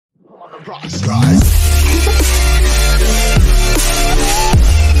Hello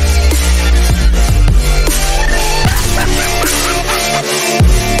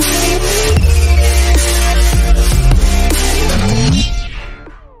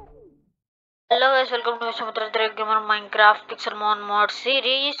guys, welcome to Vishwamitra Gamer Minecraft Pixelmon mod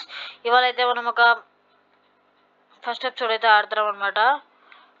series. ఇవాళైతే మనం ఒక first episode అయితే ఆడుతున్నాం అనమాట.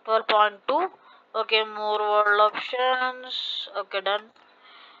 12.2. Okay, more world options. Okay, done.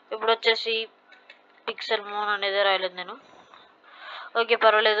 ఇప్పుడు వచ్చేసి పిక్సెల్మోన్ అనేది రాయలేదు నేను. ఓకే,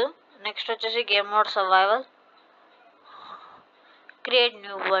 పర్వాలేదు. నెక్స్ట్ వచ్చేసి game mode survival, create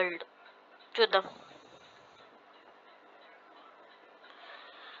new world. చూద్దాం.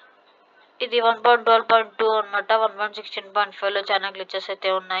 ఇది 1.12.2 అనమాట. 1.16.5లో చాలా గ్లిచెస్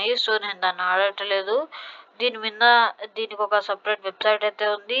అయితే ఉన్నాయి. సో నేను దాన్ని ఆడట్లేదు. దీనికి ఒక సపరేట్ వెబ్సైట్ అయితే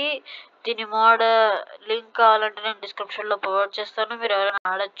ఉంది. దీని మోడ్ లింక్ కావాలంటే నేను డిస్క్రిప్షన్లో ప్రొవైడ్ చేస్తాను, మీరు ఎవరైనా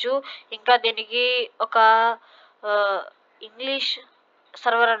ఆడచ్చు. ఇంకా దీనికి ఒక ఇంగ్లీష్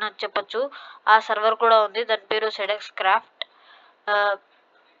సర్వర్ అని చెప్పచ్చు. ఆ సర్వర్ కూడా ఉంది. దాని పేరు సెడెక్స్ క్రాఫ్ట్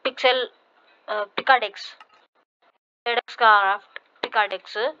పికాడెక్స్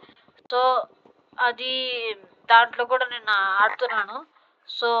పికాడెక్స్. సో అది దాంట్లో కూడా నేను ఆడుతున్నాను.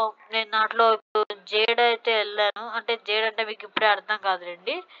 సో నేను దాంట్లో ఇప్పుడు జేడ్ అయితే వెళ్ళాను. అంటే జేడ్ అంటే మీకు ఇప్పుడే అర్థం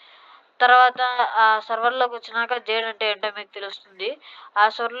కాదులేండి. తర్వాత ఆ సర్వర్లోకి వచ్చినాక జేడ్ అంటే ఏంటో మీకు తెలుస్తుంది. ఆ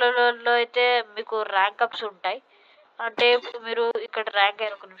సర్వర్లలో అయితే మీకు ర్యాంక్ అప్స్ ఉంటాయి. అంటే ఇప్పుడు మీరు ఇక్కడ ర్యాంక్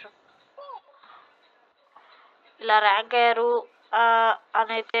అయ్యారు, ఒక నిమిషం, ఇలా ర్యాంక్ అయ్యారు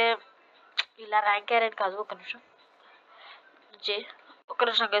అని అయితే, ఇలా ర్యాంక్ అయ్యారని కాదు, ఒక నిమిషం ఒక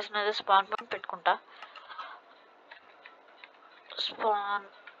నిమిషం గైస్, నేను స్పాన్ పాయింట్ పెట్టుకుంటా. Span,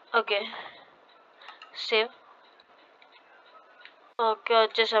 okay, save. ఓకే,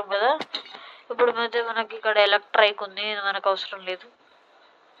 వచ్చేసాం కదా. ఇప్పుడు అయితే మనకి ఇక్కడ ఎలక్ట్రైక్ ఉంది, ఇది మనకు అవసరం లేదు.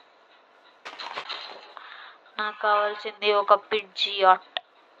 నాకు కావాల్సింది ఒక పిడ్జి ఆట్.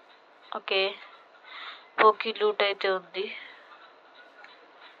 ఓకే, పోకీ లూట్ అయితే ఉంది.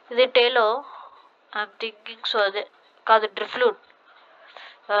 ఇది టేలో, ఐఎమ్ థింకింగ్. సో అదే కాదు, డ్రిఫ్లూట్.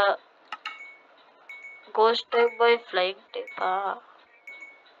 Ghost type by flying type.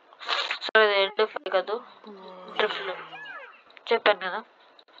 సరే, ఇది ఎండ్ ఫై కాదు, డ్రిఫ్లూట్ చెప్పాను కదా.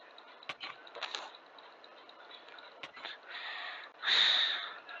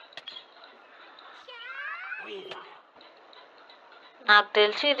 నాకు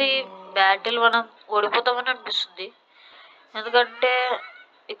తెలిసి ఇది బ్యాటిల్ మనం ఓడిపోతామని అనిపిస్తుంది. ఎందుకంటే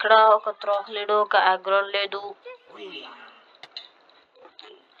ఇక్కడ ఒక త్రోక్ లేడు, ఒక అగ్రోన్ లేదు,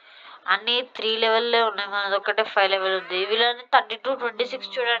 అన్ని 3 లెవెల్లే ఉన్నాయి. మనది ఒకటే 5 లెవెల్ ఉంది. వీళ్ళని 32-26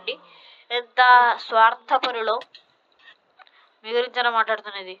 చూడండి ఎంత స్వార్థపరులో. మీ గురించి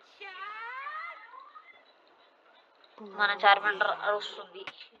మాట్లాడుతున్నది మన చార్మెండర్ అరుస్తుంది.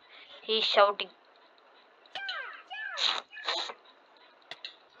 He shouting.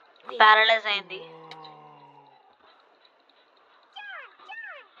 ప్యారలైజ్ అయింది.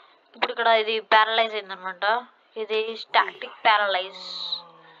 ఇప్పుడు ఇక్కడ ఇది ప్యారలైజ్ అయింది అనమాట. ఇది స్టాటిక్ ప్యారలైజ్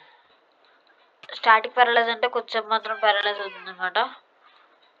అంటే కొంచెం మాత్రం ప్యారలైజ్ అవుతుంది అనమాట.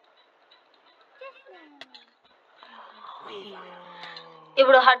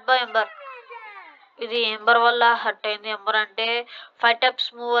 ఇప్పుడు హట్ బై ఎంబర్. ఇది ఎంబర్ వల్ల హట్ అయింది. ఎంబర్ అంటే 5 టైప్స్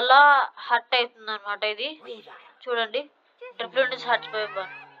మూవ్ వల్ల హట్ అవుతుంది అనమాట. ఇది చూడండి, డ్రిఫ్లూట్ ఇస్ హట్ బై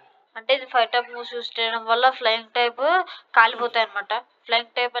ఎంబర్ అంటే ఇది 5 టైప్ మూవ్స్ యూస్ చేయడం వల్ల ఫ్లయింగ్ టైప్ కాలిపోతాయి అనమాట.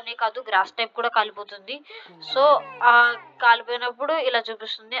 ఫ్లయింగ్ టైప్ అని కాదు, గ్రాస్ టైప్ కూడా కాలిపోతుంది. సో ఆ కాలిపోయినప్పుడు ఇలా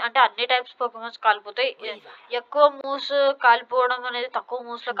చూపిస్తుంది. అంటే అన్ని టైప్స్ పోకెమాన్స్ కాలిపోతాయి. ఎక్కువ మూవ్స్ కాలిపోవడం అనేది, తక్కువ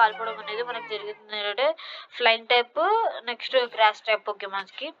మూవ్స్ లో కాలిపోవడం అనేది మనకు జరుగుతుంది అంటే flying type, next gross type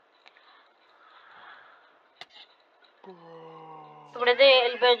Pokemons కి. ఇప్పుడైతే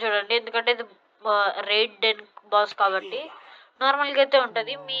వెళ్ళిపోయాను చూడండి, ఎందుకంటే ఇది రెడ్ డెన్ బాస్ కాబట్టి నార్మల్గా అయితే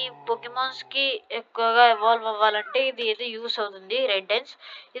ఉంటుంది. మీ పోకెమాన్స్ కి ఎక్కువగా ఎవాల్వ్ అవ్వాలంటే ఇది అయితే యూస్ అవుతుంది, రెడ్ డెన్స్.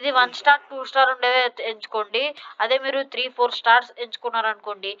 ఇది 1 స్టార్ 2 స్టార్ ఉండేవి ఎంచుకోండి. అదే మీరు 3-4 స్టార్స్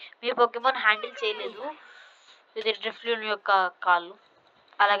ఎంచుకున్నారనుకోండి, మీ పోకెమాన్ హ్యాండిల్ చేయలేదు. ఇది డ్రిఫ్లూట్ యొక్క కాళ్ళు,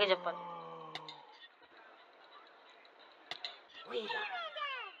 అలాగే చెప్పాలి.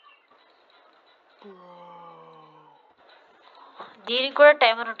 దీనికి కూడా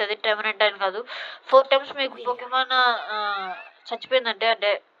టైమర్ ఉంటుంది. టైమర్ అంటే కాదు, 4 టైమ్స్ మీకు పోకెమాన్ చచ్చిపోయిందంటే, అంటే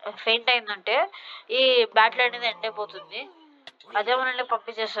ఫెయింట్ అయిందంటే ఈ బ్యాటిల్ అనేది ఎండ్ అయిపోతుంది. అదే మనల్ని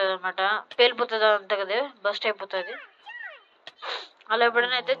పంపించేస్తుంది అనమాట. పేలిపోతుంది అంతే కదా, బస్ట్ అయిపోతుంది. అలా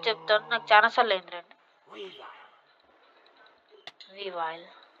ఎప్పుడైనా అయితే చెప్తాను, నాకు చాలా సార్లు అయింది రండి.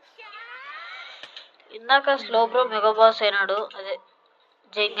 ఇందాక స్లో బ్రో మెగా బాస్ అయినాడు, అదే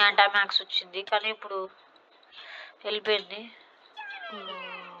జైంగాంటా మ్యాక్స్ వచ్చింది, కానీ ఇప్పుడు వెళ్ళిపోయింది.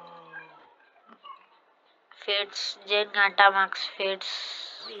 Fates, Jain గంటామాక్స్ fates.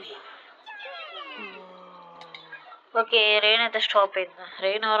 Okay, rain అయితే స్టాప్ అయింది.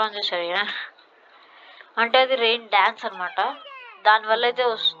 రెయిన్ ఎవరైనా చూసారు? అంటే అది రెయిన్ డ్యాన్స్ అనమాట. దానివల్ల అయితే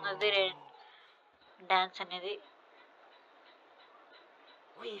వస్తుంది రెయిన్ డ్యాన్స్ అనేది.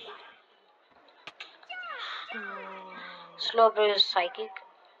 Slow progress psychic.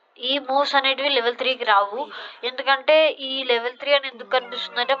 ఈ మూవ్స్ అనేటివి లెవెల్ 3కి రావు. ఎందుకంటే ఈ లెవెల్ 3 అని ఎందుకు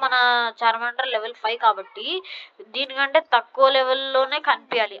కనిపిస్తుంది అంటే మన చార్మాండర్ లెవెల్ 5 కాబట్టి దీనికంటే తక్కువ లెవెల్లోనే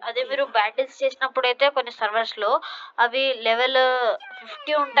కనిపించాలి. అదే మీరు బ్యాటిల్స్ చేసినప్పుడు అయితే కొన్ని సర్వర్స్లో అవి లెవెల్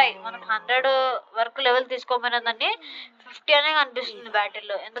 50 ఉంటాయి. మనకు 100 వరకు లెవెల్ తీసుకోపోయిన దాన్ని 50 అనే కనిపిస్తుంది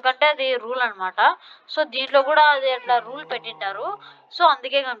బ్యాటిల్లో. ఎందుకంటే అది రూల్ అనమాట. సో దీంట్లో కూడా అది అట్లా రూల్ పెట్టింటారు. సో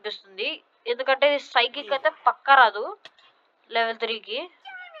అందుకే కనిపిస్తుంది. ఎందుకంటే సైకిక్ అయితే పక్కా రాదు లెవెల్ 3కి.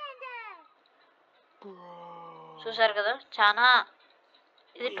 చూసారు కదా, చాలా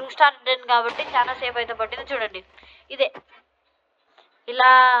ఇది 2 స్టార్ డెన్ కాబట్టి చాలా సేపు అయితే పట్టింది. చూడండి, ఇదే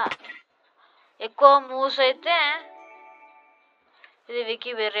ఇలా ఎక్కువ మూవ్స్ అయితే ఇది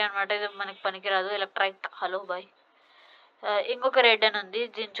వికీ బెర్రీ అనమాట. ఇది మనకి పనికిరాదు. Electric hello bye. ఇంకొక రెడ్ అని ఉంది,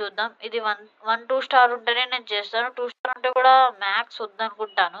 దీన్ని చూద్దాం. ఇది 1-2 స్టార్ ఉంటేనే నేను చేస్తాను. 2 స్టార్ ఉంటే కూడా మ్యాక్స్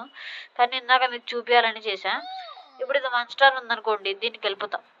వద్దనుకుంటాను, కానీ ఇందాక మీకు చూపించాలని చేశా. ఇప్పుడు ఇది 1 స్టార్ ఉందనుకోండి, దీనికి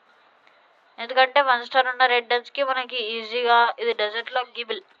వెళ్ళిపోతాం. ఎందుకంటే 1 స్టార్ ఉన్న రెడ్ డన్స్కి మనకి ఈజీగా ఇది డెజర్ట్లో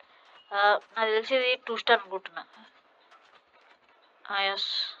గిబిల్. నాకు తెలిసి ఇది 2 స్టార్ అనుకుంటున్నా. ఎస్,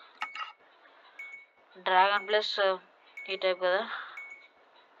 డ్రాగన్ ప్లస్ ఈ టైప్ కదా.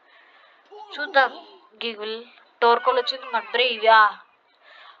 చూద్దాం. గిబిల్ టోర్కోల్ వచ్చింది. మడ్బ్రే ఇవా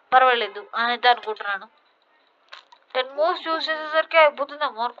పర్వాలేదు అని అయితే అనుకుంటున్నాను. 10 మూవ్స్ చూస్ చేసేసరికి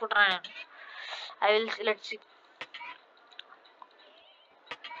అయిపోతుందేమో అనుకుంటున్నాను నేను. I will let's see.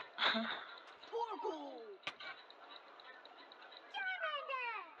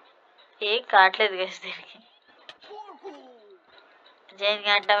 ఏం కావట్లేదు గైస్ దీనికి. జైన్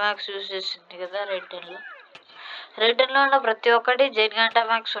గంటామాక్స్ యూజ్ చేస్తుంది కదా రెడ్ డెన్లో. రెడ్ డెన్లో ఉన్న ప్రతి ఒక్కటి జైన్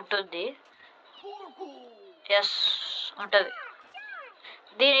గంటామాక్స్ ఉంటుంది. ఎస్ ఉంటుంది.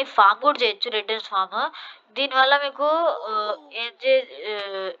 దీని ఫామ్ కూడా చేయొచ్చు, రెడ్ డెన్స్ ఫామ్. దీనివల్ల మీకు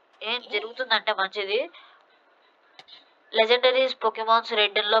ఏం జరుగుతుందంటే మంచిది. లెజెండరీస్ పొకెమాన్స్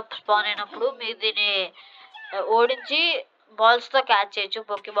రెడ్ డెన్లో స్పాన్ అయినప్పుడు మీరు దీన్ని ఓడించి బాల్స్తో క్యాచ్ చేయొచ్చు,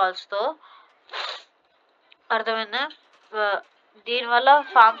 పొకే బాల్స్తో. అర్థమైందా? దీనివల్ల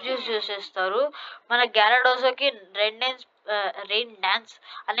ఫామ్ జ్యూస్ చేసేస్తారు. మన గ్యాలడోసోకి రెయిన్ డాన్స్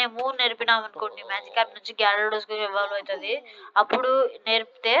అనే మూవ్ నేర్పినాం అనుకోండి, మ్యాజిక్ యాప్ నుంచి గ్యాలడోస్కి ఎవాల్వ్ అవుతుంది. అప్పుడు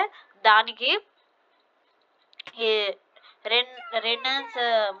నేర్పితే దానికి ఈ రెయిన్ డాన్స్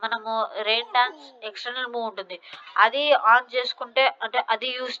మనము రెయిన్ డాన్స్ ఎక్స్టర్నల్ మూవ్ ఉంటుంది. అది ఆన్ చేసుకుంటే అంటే అది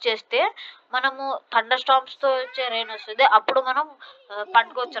యూజ్ చేస్తే మనము థండర్ స్టార్మ్స్తో వచ్చే రెయిన్ వస్తుంది. అప్పుడు మనం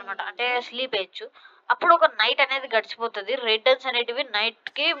పండుకోవచ్చు అనమాట, అంటే స్లీప్ వేయచ్చు. అప్పుడు ఒక నైట్ అనేది గడిచిపోతుంది. రెడ్ డన్స్ అనేటివి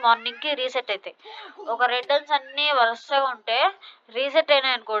నైట్కి మార్నింగ్కి రీసెట్ అవుతాయి. ఒక రెడ్ డన్స్ అన్నీ వరుసగా ఉంటే రీసెట్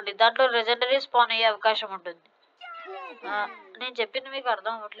అయినాయి అనుకోండి, దాంట్లో లెజెండరీ స్పాన్ అయ్యే అవకాశం ఉంటుంది. నేను చెప్పింది మీకు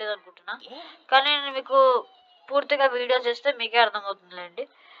అర్థం అవ్వట్లేదు అనుకుంటున్నా, కానీ నేను మీకు పూర్తిగా వీడియో చేస్తే మీకే అర్థమవుతుందిలేండి.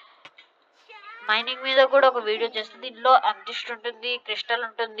 మైనింగ్ మీద కూడా ఒక వీడియో చేస్తే దీనిలో అమ్టిస్ట్ ఉంటుంది, క్రిస్టల్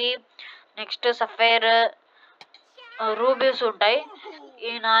ఉంటుంది, నెక్స్ట్ సఫైర్, రూబీస్ ఉంటాయి.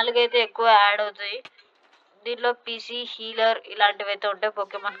 ఈ 4 అయితే ఎక్కువ యాడ్ అవుతాయి. దీనిలో పీసీ, హీలర్ ఇలాంటివి అయితే ఉంటాయి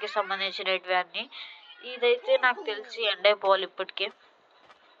పొకెమాన్కి సంబంధించినవి అన్నీ. ఇదైతే నాకు తెలిసి ఎండ్ అయిపోవాలి ఇప్పటికే.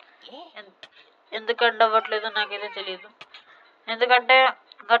 ఎందుకు ఎండ్ అవ్వట్లేదో నాకైతే తెలియదు. ఎందుకంటే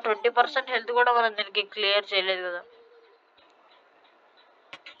ఇంకా 20% హెల్త్ కూడా మనం దీనికి క్లియర్ చేయలేదు కదా.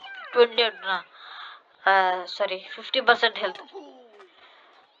 20 అంటున్నా, సారీ 50% హెల్త్.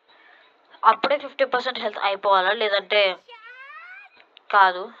 అప్పుడే 50% హెల్త్ అయిపోవాలా, లేదంటే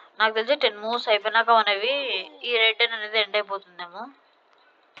కాదు. నాకు తెలిసి 10 మూవ్స్ అయిపోయినాక మనవి ఈ రెడ్ డెన్ అనేది ఎండ్ అయిపోతుందేమో.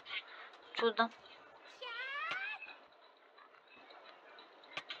 చూద్దాం.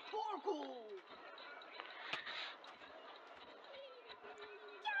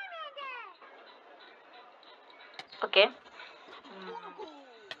 ఓకే,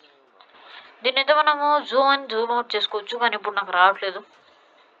 దీన్నైతే మనము జూమ్ అవుట్ చేసుకోవచ్చు, కానీ ఇప్పుడు నాకు రావట్లేదు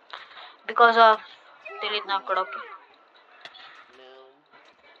బికాస్ ఆఫ్ తెలియదు నాకు కూడా. ఓకే,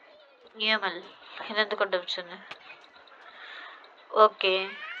 న్యూఎంఎల్ ఇది ఎందుకంటే వచ్చింది. ఓకే,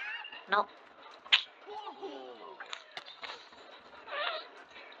 నో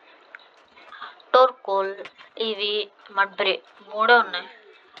టోర్కోల్, ఇవి మడ్బ్రే 3 ఉన్నాయి.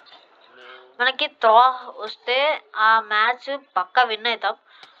 మనకి త్రో వస్తే ఆ మ్యాచ్ పక్కా విన్ అవుతాం.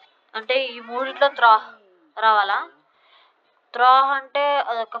 అంటే ఈ 3లో త్రో రావాలా. త్రో అంటే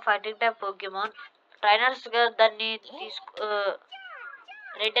అదొక ఫైటింగ్ టైప్ పోకెమాన్. ట్రైనర్స్గా దాన్ని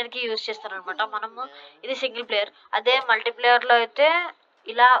రేటర్కి యూజ్ చేస్తారనమాట. మనము ఇది సింగిల్ ప్లేయర్. అదే మల్టీప్లేయర్లో అయితే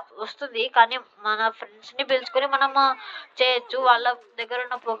ఇలా వస్తుంది, కానీ మన ఫ్రెండ్స్ని పిలుచుకొని మనము చేయొచ్చు. వాళ్ళ దగ్గర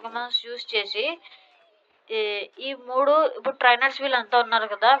ఉన్న పోకెమాన్స్ యూజ్ చేసి ఈ మూడు ఇప్పుడు ట్రైనర్స్ వీళ్ళంతా ఉన్నారు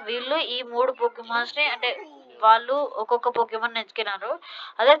కదా, వీళ్ళు ఈ మూడు పోకెమాన్స్ని అంటే వాళ్ళు ఒక్కొక్క పోకెమాన్ ఎంచుకున్నారు.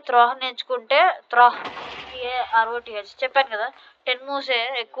 అదే త్రోహ్ ఎంచుకుంటే త్రోహ్ ROTH చెప్పాను కదా, 10 మూవ్సే,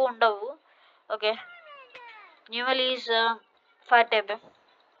 ఎక్కువ ఉండవు. Okay, న్యూవల్ is fire type.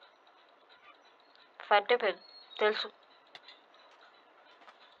 Fire type తెలుసు.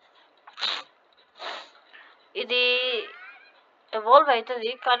 ఇది ఎవాల్వ్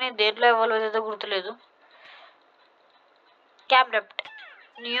అవుతుంది, కానీ దేంట్లో ఎవాల్వ్ అవుతుందో గుర్తులేదు. క్యామ్రెప్ట్,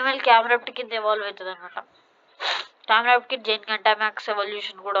 న్యూవెల్ క్యామ్రెప్ట్ కింద ఎవాల్వ్ అవుతుంది అనమాట. క్యామ్రెప్ట్కి జైన్ కంటామాక్స్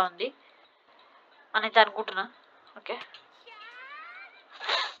ఎవల్యూషన్ కూడా ఉంది అని అనుకుంటున్నా. ఓకే,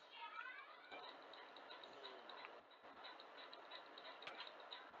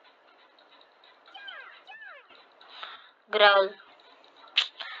 గ్రావెల్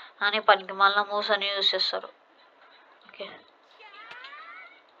అని పనికి మళ్ళీ మూవ్స్ అని యూజ్ చేస్తారు. ఓకే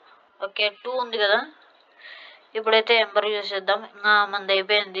ఓకే 2 ఉంది కదా, ఇప్పుడైతే ఎంబర్ యూజ్ చేద్దాం. ఇంకా మంది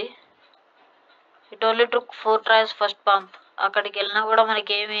అయిపోయింది. It only took 4 tries first pump. అక్కడికి వెళ్ళినా కూడా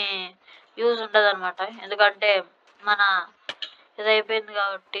మనకి ఏమి యూజ్ ఉండదు అనమాట, ఎందుకంటే మన ఇది అయిపోయింది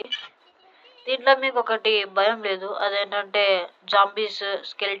కాబట్టి. దీంట్లో మీకు ఒకటి భయం లేదు, అదేంటంటే జాంబీస్,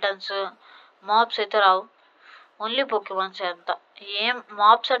 స్కెలిటన్స్, మాబ్స్ అయితే రావు. ఓన్లీ పోకెమాన్స్ అంతా. ఏం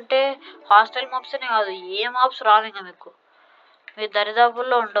మాబ్స్ అంటే హాస్టల్ మాబ్స్ అనే కాదు, ఏ మాబ్స్ రావు ఇంకా మీకు. మీ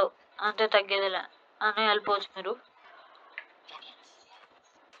దరిదాపుల్లో ఉండవు, అంతే, తగ్గేదిలే అని వెళ్ళిపోవచ్చు మీరు.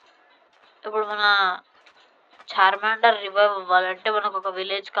 ఇప్పుడు మన చార్మాండర్ రివైవ్ అవ్వాలంటే మనకు ఒక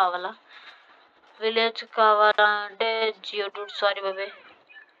విలేజ్ కావాలా. విలేజ్ కావాలంటే జియోటూట్, సారీ బాబాయ్.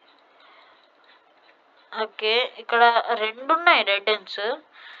 ఓకే, ఇక్కడ 2 ఉన్నాయి రెడెన్స్.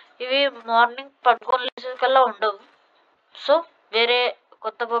 ఇవి మార్నింగ్ పట్టుకొని లేచేకల్లా ఉండవు. సో వేరే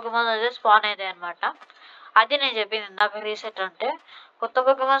కొత్త పోకెమాన్ అయితే స్పాన్ అవుతాయి అనమాట. అది నేను చెప్పింది ఇందాక, రీసెట్ అంటే కొత్త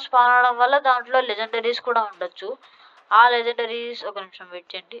పోకెమాన్ స్పాన్ అవడం వల్ల దాంట్లో లెజెండరీస్ కూడా ఉండొచ్చు. ఆ లెజెండరీస్, ఒక నిమిషం వెయిట్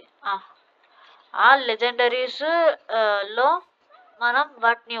చేయండి. ఆ లెజెండరీస్ లో మనం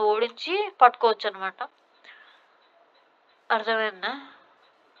వాటిని ఓడించి పట్టుకోవచ్చు అనమాట. అర్థమైందా?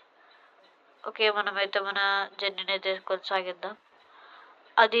 ఓకే, మనమైతే మన జర్నీని అయితే కొనసాగిద్దాం.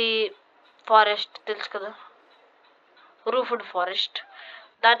 అది ఫారెస్ట్ తెలుసు కదా, రూఫ్డ్ ఫారెస్ట్.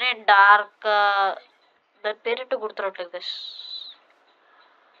 దాన్ని డార్క్, దాని పేరెంట్ గుర్తురావట్లేదు గైస్.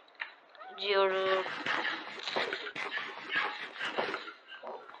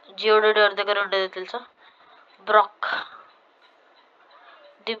 జియోడోడ్ ఎవరి దగ్గర ఉండేది తెలుసా? బ్రాక్,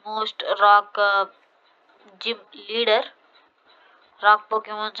 the most rock gym leader. Rock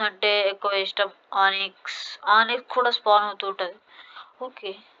Pokemons అంటే ఎక్కువ ఇష్టం. ఆనిక్స్ కూడా స్పాన్ అవుతూ ఉంటుంది.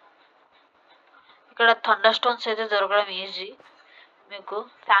 ఓకే, ఇక్కడ థండర్ స్టోన్స్ అయితే దొరకడం ఈజీ మీకు.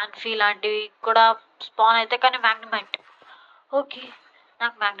 ఫ్యాన్ఫీ లాంటివి కూడా స్పాన్ అయితే, కానీ మ్యాగ్నమైట్. ఓకే,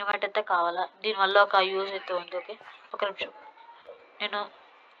 నాకు మ్యాగ్నమైట్ అయితే కావాలా. దీనివల్ల ఒక యూజ్ అయితే ఉంది. ఓకే, ఒక నిమిషం నేను.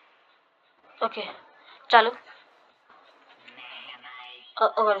 ఓకే చాలు,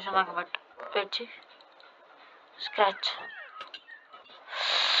 ఒక నిమిషం మ్యాగ్నమైట్ పెట్టి స్క్రాచ్.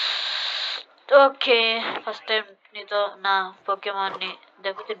 ఓకే, ఫస్ట్ టైం నీతో నా పోకెమాన్ని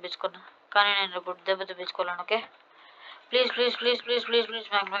దెబ్బ తినిపించుకున్నా, కానీ నేను ఇప్పుడు దెబ్బ తినిపించుకోలేను. Okay, please please please please please please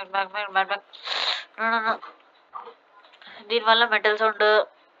మ్యాగ్నమైట్. దీనివల్ల మెటల్ సౌండ్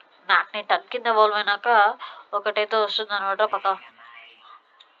మ్యాగ్నెట్ కింద ఎవాల్వ్ అయినాక ఒకటైతే వస్తుంది అనమాట. పక్క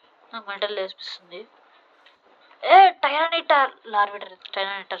నాకు మెటల్ వేసిపిస్తుంది. టైరానిటార్, లార్విటార్,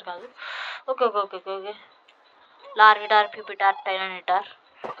 టైరానిటార్ కాదు. Okay okay okay okay okay, లార్విటార్, ప్యూపిటార్, టైరానిటార్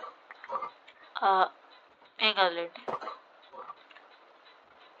ఏం కాదులేండి.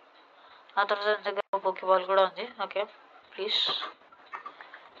 ఆ తర్వాత దగ్గర పోకీబాల్ కూడా ఉంది. Okay please,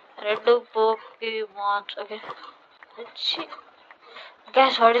 2 పోకీమాన్స్. Okay,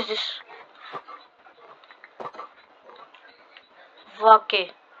 gas, what is this? Okay,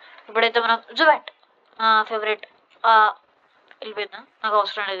 ఇప్పుడైతే మనం జువాట్ ఫేవరెట్ వెళ్ళిపోయిందా, నాకు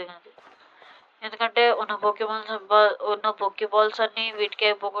అవసరం లేదు కానీ. ఎందుకంటే ఉన్న పోకీబాల్స్ అన్నీ వీటికే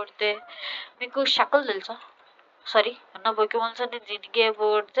పోగొడితే, మీకు షకల్ తెలుసా? సారీ, ఉన్న పోకీబాల్స్ అన్నీ దీనికే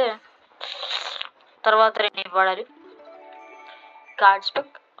పోగొడితే తర్వాత 2 వాడాలి. Gourd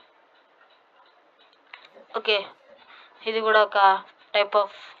spec. ఓకే, ఇది కూడా ఒక టైప్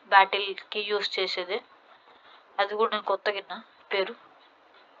ఆఫ్ బ్యాటిల్కి యూస్ చేసేది. అది కూడా నేను కొత్త గిన్న పేరు.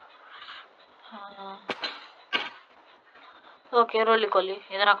 ఓకే, రోలికోలి,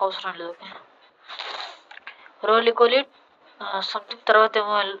 ఇది నాకు అవసరం లేదు. ఓకే, రోలికోలి సంథింగ్ తర్వాత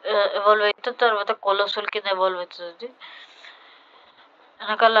ఎవాల్వ్ అవుతుంది, తర్వాత కొలోసోల్ కింద ఎవాల్వ్ అవుతుంది.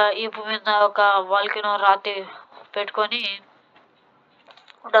 వెనకాల ఈపు మీద ఒక వాల్కెనో రాతి పెట్టుకొని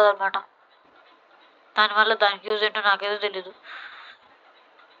ఉంటుంది అనమాట. దానివల్ల దానికి యూజ్ ఏంటో నాకేదో తెలీదు.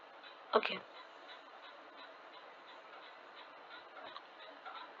 ఓకే,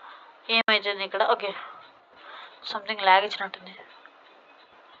 ఏమైతుంది ఇక్కడ? Okay, something log ఇచ్చినట్టుంది.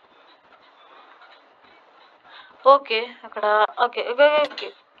 ఓకే, అక్కడ ఓకే ఓకే ఓకే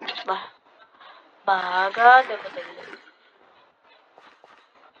బాగా దెబ్బ తగిలింది.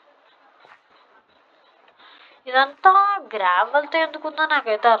 ఇదంతా గ్రావెల్తో ఎందుకుందో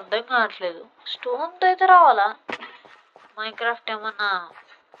నాకైతే అర్థం కావట్లేదు. స్టోన్తో అయితే రావాలా? మైన్క్రాఫ్ట్ ఏమన్నా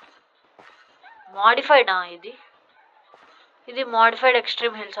మోడిఫైడా? ఇది మోడిఫైడ్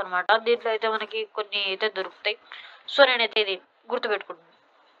ఎక్స్ట్రీమ్ హిల్స్ అనమాట. దీంట్లో అయితే మనకి కొన్ని అయితే దొరుకుతాయి. సో నేనైతే ఇది గుర్తుపెట్టుకుంటాను.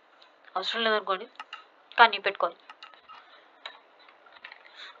 అవసరం లేదనుకోండి, కానీ పెట్టుకోవాలి.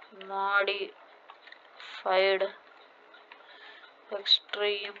 Modified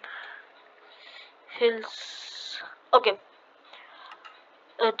extreme hills. ఓకే,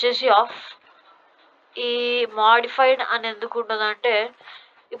 వచ్చేసి ఆఫ్. ఈ మోడిఫైడ్ అని ఎందుకు ఉంటుందంటే,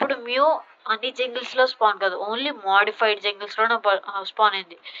 ఇప్పుడు మ్యూ అన్ని జంగిల్స్లో స్పాన్ కాదు, ఓన్లీ మోడిఫైడ్ జంగిల్స్లోనే స్పాన్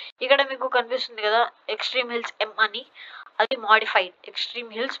అయింది. ఇక్కడ మీకు కనిపిస్తుంది కదా ఎక్స్ట్రీమ్ హిల్స్ ఎం అని, అది మోడిఫైడ్.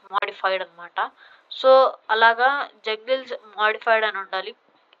 ఎక్స్ట్రీమ్ హిల్స్ మోడిఫైడ్ అనమాట. సో అలాగా జంగిల్స్ మోడిఫైడ్ అని ఉండాలి.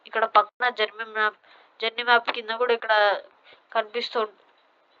 ఇక్కడ పక్కన జర్నీ మ్యాప్ కింద కూడా ఇక్కడ కనిపిస్తూ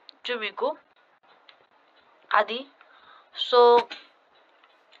మీకు అది. సో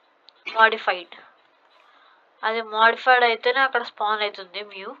మోడిఫైడ్, అది మోడిఫైడ్ అయితేనే అక్కడ స్పాన్ అవుతుంది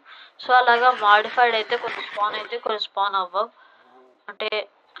మ్యూ. సో అలాగా మోడిఫైడ్ అయితే కొన్ని స్పాన్ అయితే కొన్ని స్పాన్ అవ్వవు. అంటే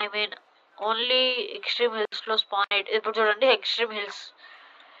ఐ మీన్ ఓన్లీ ఎక్స్ట్రీమ్ హిల్స్లో స్పాన్ అయితే. ఇప్పుడు చూడండి, ఎక్స్ట్రీమ్ హిల్స్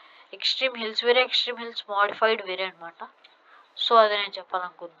వేరే, ఎక్స్ట్రీమ్ హిల్స్ మోడిఫైడ్ వేరే అనమాట. సో అది నేను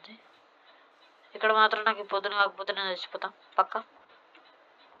చెప్పాలనుకుంది. ఇక్కడ మాత్రం నాకు పొద్దున కాకపోతే నేను చచ్చిపోతాను పక్క,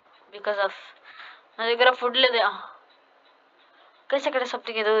 బికాస్ ఆఫ్ నా దగ్గర ఫుడ్ లేదే. కలిసి అక్కడ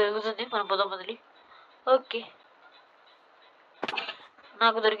సంథింగ్ ఏదో ఎరుగుతుంది, మనం పొద్దు మొదలి. ఓకే,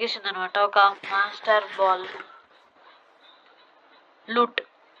 నాకు దొరికేసింది అనమాట ఒక మాస్టర్ బాల్ లూట్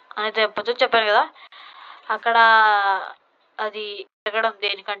అని చెప్పాను కదా. అక్కడ అది ఎరగడం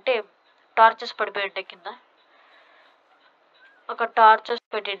దేనికంటే టార్చెస్ పడిపోయి ఉంటాయి కింద. ఒక టార్చెస్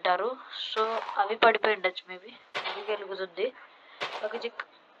పెట్టింటారు, సో అవి పడిపోయి ఉండొచ్చు మేబీ, అది వెలుగుతుంది. ఒక చిక్.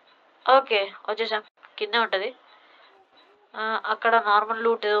 ఓకే, వచ్చేసాం. కిందే ఉంటుంది. అక్కడ నార్మల్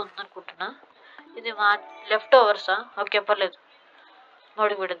లూట్ ఏదో ఉందనుకుంటున్నా. ఇది మా లెఫ్ట్ ఓవర్సా? ఓకే, పర్లేదు,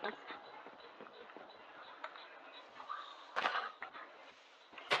 మోడికి పెడుద్దాం.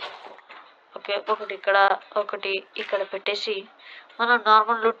 ఓకే, ఒకటి ఇక్కడ పెట్టేసి మనం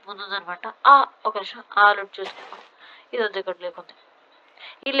నార్మల్ లూట్ ముందుందనమాట. ఒక నిమిషం, ఆ లూట్ చూసుకుందాం. ఇది వద్దు, ఇక్కడ లేకుంది.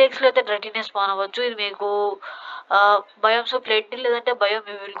 ఈ లేక్స్లో అయితే డ్రటీనే స్పాన్ అవ్వచ్చు. ఇది మీకు బయోమ్స్ ప్లేట్ లేదంటే బయోమ్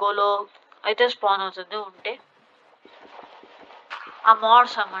విల్గోలో అయితే స్పాన్ అవుతుంది ఉంటే. ఆ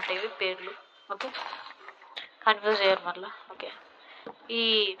మోడ్స్ అన్నమాట ఇవి పేర్లు. ఓకే, కన్ఫ్యూజ్ అయ్యారు మళ్ళీ. ఓకే,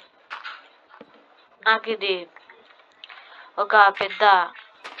 నాకు ఇది ఒక పెద్ద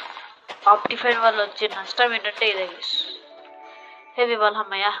ఆప్టిఫైన్ వల్ల వచ్చే నష్టం ఏంటంటే ఇదే హెవీ వాళ్ళ.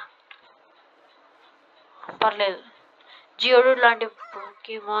 అమ్మయ్య, పర్లేదు. జియోడు లాంటి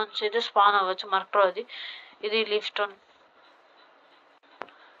పోకీమాన్స్ అయితే స్పాన్ అవ్వచ్చు మర్క్రో. ఇది లీఫ్ స్టోన్.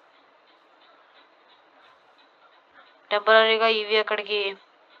 టెంపరీగా ఇవి అక్కడికి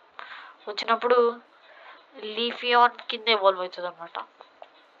వచ్చినప్పుడు లీఫియాన్ కింద ఇవాల్వ్ అవుతుంది అనమాట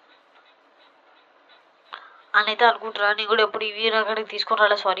అని అయితే అనుకుంటారా. నేను కూడా ఎప్పుడు ఇవి అక్కడికి తీసుకొని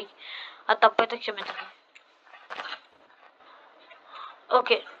రాలే, సారీ, అది తప్పైతే క్షమించండి.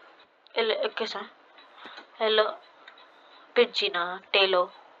 ఓకే, ఎక్కేసా. హలో పిజ్జినా టేలో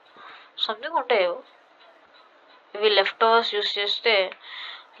సంథింగ్ ఉంటాయో. ఇవి లెఫ్ట్ ఓవర్స్ యూస్ చేస్తే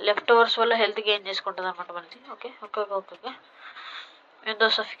లెఫ్ట్ ఓవర్స్ వల్ల హెల్త్ గెయిన్ చేసుకుంటుంది అనమాట మనది. ఓకే ఓకే ఓకే ఓకే, ఎంతో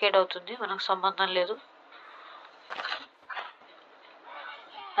సఫికేట్ అవుతుంది, మనకు సంబంధం లేదు.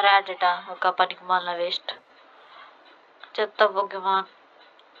 రాడేటా ఒక పనికి మాలిన వేస్ట్ చెత్త పోకీమాన్.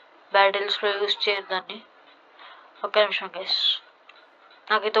 బ్యాటిల్స్లో యూజ్ చేయొద్దాన్ని. ఒక్క నిమిషం గైస్,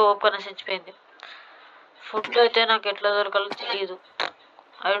 నాకైతే ఓపెన్ నశించిపోయింది. ఫుడ్ అయితే నాకు ఎట్లా దొరకాలో తెలియదు.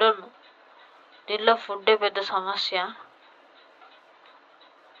 ఐ డోంట్ నో, దీనిలో ఫుడ్డే పెద్ద సమస్య.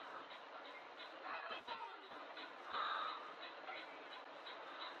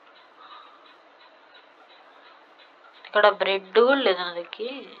 ఇక్కడ బ్రెడ్ కూడా లేదు నా దగ్గర.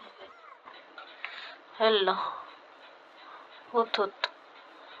 హలో ఉత్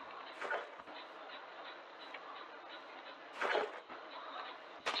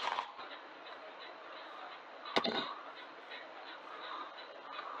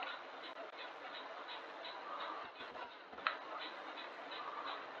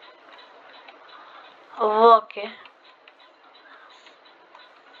ఓకే.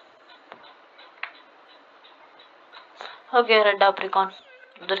 Okay, red ఆప్రికాన్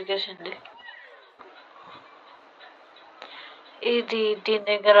దొరికేసింది. ఇది దీని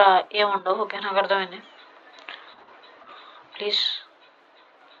దగ్గర ఏముండవు. ఓకే, నాకు అర్థమైంది. ప్లీజ్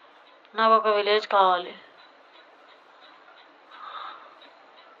నాకు ఒక విలేజ్ కావాలి.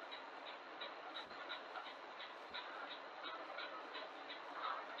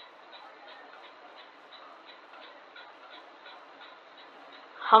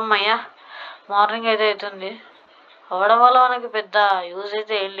 అమ్మయ్య, మార్నింగ్ అయితే అవుతుంది. అవ్వడం వల్ల మనకి పెద్ద యూజ్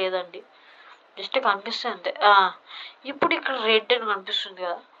అయితే ఏం లేదండి, జస్ట్ కనిపిస్తుంది అంతే. ఇప్పుడు ఇక్కడ రెడ్ అని కనిపిస్తుంది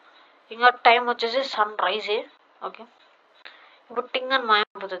కదా, ఇంకా టైం వచ్చేసి సన్ రైజే. ఓకే, ఇప్పుడు టింగ్ అని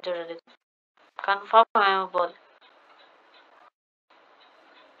మాయమైపోతుంది చూడండి, కన్ఫామ్ మాయమైపోవాలి.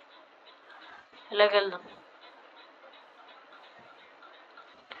 ఇలాగ వెళ్దాం.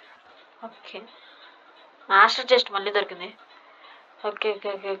 ఓకే, మాస్టర్ చెస్ట్ మళ్ళీ దొరికింది. Okay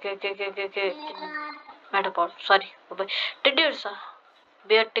okay okay okay okay okay okay okay మెటపాడ్, sorry టెడ్యూర్సా,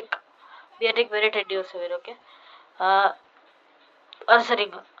 బియర్టిక్ వేరే టెడ్యూర్సా వేరే. Okay,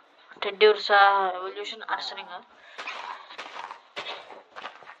 అర్సరింగ్ టెడ్యూర్సా evolution అర్సరింగ్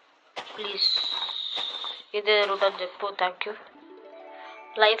please. ఇదే రూట్ అని చెప్పు. Thank you.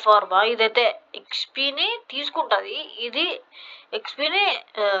 లైఫ్ ఆర్బా ఇదైతే ఎక్స్పీని తీసుకుంటుంది, ఇది ఎక్స్పీని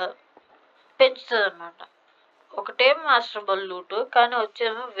పెంచుతుంది అన్నమాట. ఒకటే మాస్టర్ బల్ లూట్ కానీ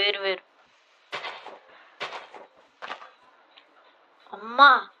వచ్చేమో వేరు వేరు. అమ్మా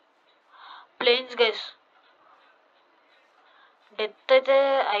ప్లేన్స్ గైస్, డెత్ అయితే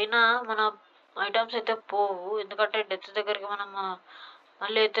అయినా మన ఐటమ్స్ అయితే పోవు, ఎందుకంటే డెత్ దగ్గరికి మనం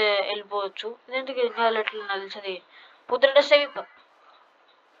మళ్ళీ అయితే వెళ్ళిపోవచ్చు. ఇదేందుకు ఇంకా ఎట్లా నలిసింది పొద్దున సేవిప్.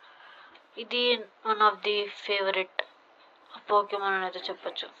 ఇది one of the favourite Pokemon అని అయితే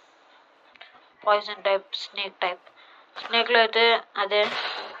చెప్పచ్చు. Poison type, snake type. స్నేక్లో అయితే అదే.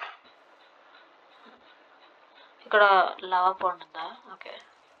 ఇక్కడ లావా పాండ్ ఉందా? ఓకే,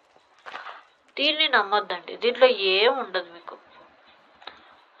 దీన్ని నమ్మొద్దండి, దీంట్లో ఏం ఉండదు, మీకు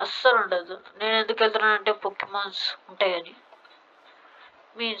అస్సలు ఉండదు. నేను ఎందుకు వెళ్తున్నానంటే పొకెమాన్స్ ఉంటాయని.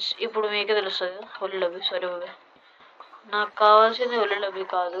 మీన్స్ ఇప్పుడు మీకే తెలుస్తుంది. ఒలిలబి, సారీ నాకు కావాల్సింది ఒలిలబి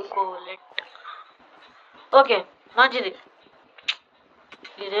కాదు, కోలెట్. ఓకే మంచిది.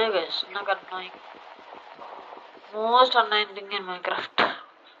 ఇదే గైస్ నాకు annoying, most annoying thing in Minecraft.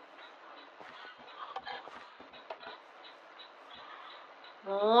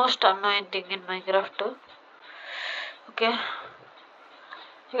 Most annoying thing in Minecraft. Okay,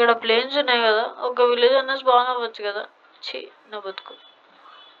 ఇక్కడ ప్లేన్స్ ఉన్నాయి కదా, ఒక విలేజ్ అన్న స్పాన్ అవ్వచ్చు కదా. నా బతుకు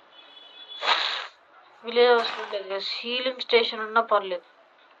విలేజ్ వస్తుంది కదా, హీలింగ్ స్టేషన్ ఉన్నా పర్లేదు.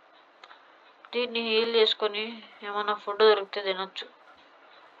 దీన్ని హీల్ చేసుకొని ఏమన్నా ఫుడ్ దొరికితే తినొచ్చు.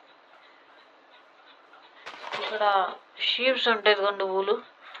 ఇక్కడ షీప్స్ ఉంటాయి కొండ ఊలు,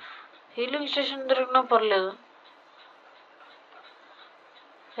 హీలింగ్ స్టేషన్ దొరికినా పర్లేదు.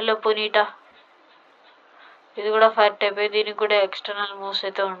 హలో పొనీటా, ఇది కూడా ఫైర్ టైప్, దీనికి కూడా ఎక్స్టర్నల్ మూవ్స్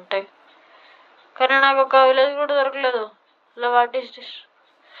అయితే ఉంటాయి. కానీ నాకు ఒక విలేజ్ కూడా దొరకలేదు. ఇలా వాట్ ఈస్ దిస్?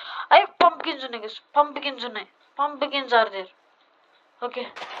 అయ్యి పంపికిన్స్ ఉన్నాయి, పంపికిన్స్ ఉన్నాయి, పంపికిన్స్ ఆర్ దేర్. ఓకే,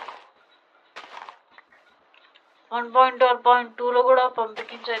 1.2.2లో కూడా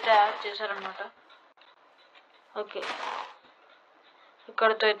పంపికిన్స్ అయితే యాడ్ చేశారనమాట. ఓకే,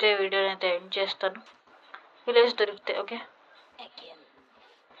 ఇక్కడతో అయితే వీడియోని అయితే ఎండ్ చేస్తాను. విలేజ్ దొరికితే ఓకే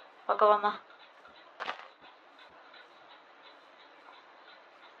ఒకవమ్మ.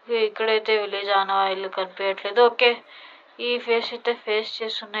 ఇక్కడైతే విలేజ్ ఆన ఇల్లు కనిపించట్లేదు. ఓకే, ఈ ఫేస్ అయితే ఫేస్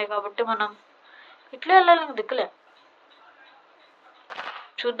చేస్తున్నాయి కాబట్టి మనం ఇట్లా వెళ్ళాలి, దిక్కులే.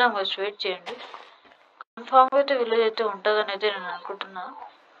 చూద్దాం కొంచెం వెయిట్ చేయండి. కన్ఫామ్గా అయితే విలేజ్ అయితే ఉంటుందని అయితే నేను అనుకుంటున్నా.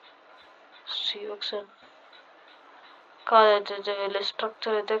 ఒకసారి కాదైతే విలేజ్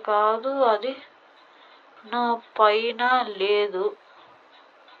స్ట్రక్చర్ అయితే కాదు, అది నా పైన లేదు.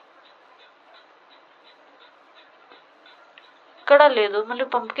 ఇక్కడ లేదు, మళ్ళీ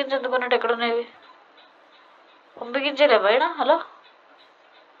పంపికిన్స్ ఎందుకున్నట్టు ఎక్కడ ఉన్నాయి? పంపికించలే పైన. హలో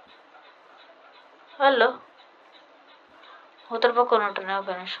హలో, ఉత్తర పక్క ఉన్నట్టున్నాయి.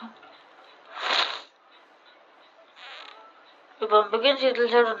 ఒక నిమిషం, ఈ పంపికిన్స్ ఇట్ల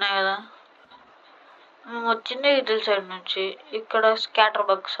సైడ్ ఉన్నాయి కదా, మేము వచ్చిందే ఇట్ల సైడ్ నుంచి. ఇక్కడ scatter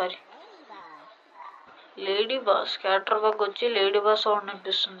bug, sorry lady boss, scatter bug వచ్చి లేడీ బాస్ సౌండ్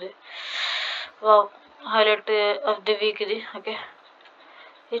అనిపిస్తుంది. Wow, highlight of the week ఇది. ఓకే,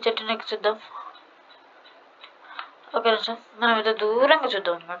 ఈ చెట్టు నెక్కి చూద్దాం. ఓకే నిమిషం, మనం అయితే దూరంగా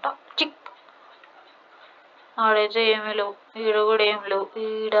చూద్దాం అనమాట. చిక్ ఆడైతే ఏమీ లేవు, ఈడ కూడా ఏం లేవు.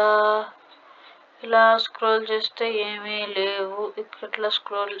 ఈడ ఇలా స్క్రోల్ చేస్తే ఏమీ లేవు. ఇక్కడ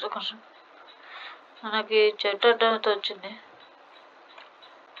స్క్రోల్ కొంచెం మనకి చెట్టు అడ్డంతో వచ్చింది.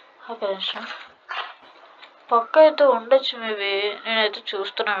 ఒక నిమిషం, పక్క అయితే ఉండొచ్చు మేబీ. నేనైతే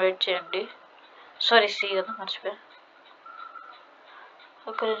చూస్తున్నా, వెయిట్ చేయండి. సారీ, సి కదా, మర్చిపోయా.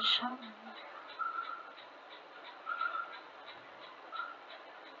 ఒక నిమిషం.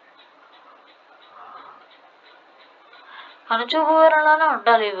 కనుచూపు వివరణలోనే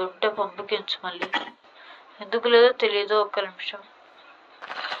ఉండాలి, ఇవి ఉంటే పంపించు మళ్ళీ. ఎందుకు లేదో తెలియదు. ఒక్క నిమిషం,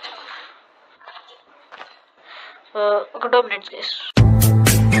 ఒక 2 minutes గైస్.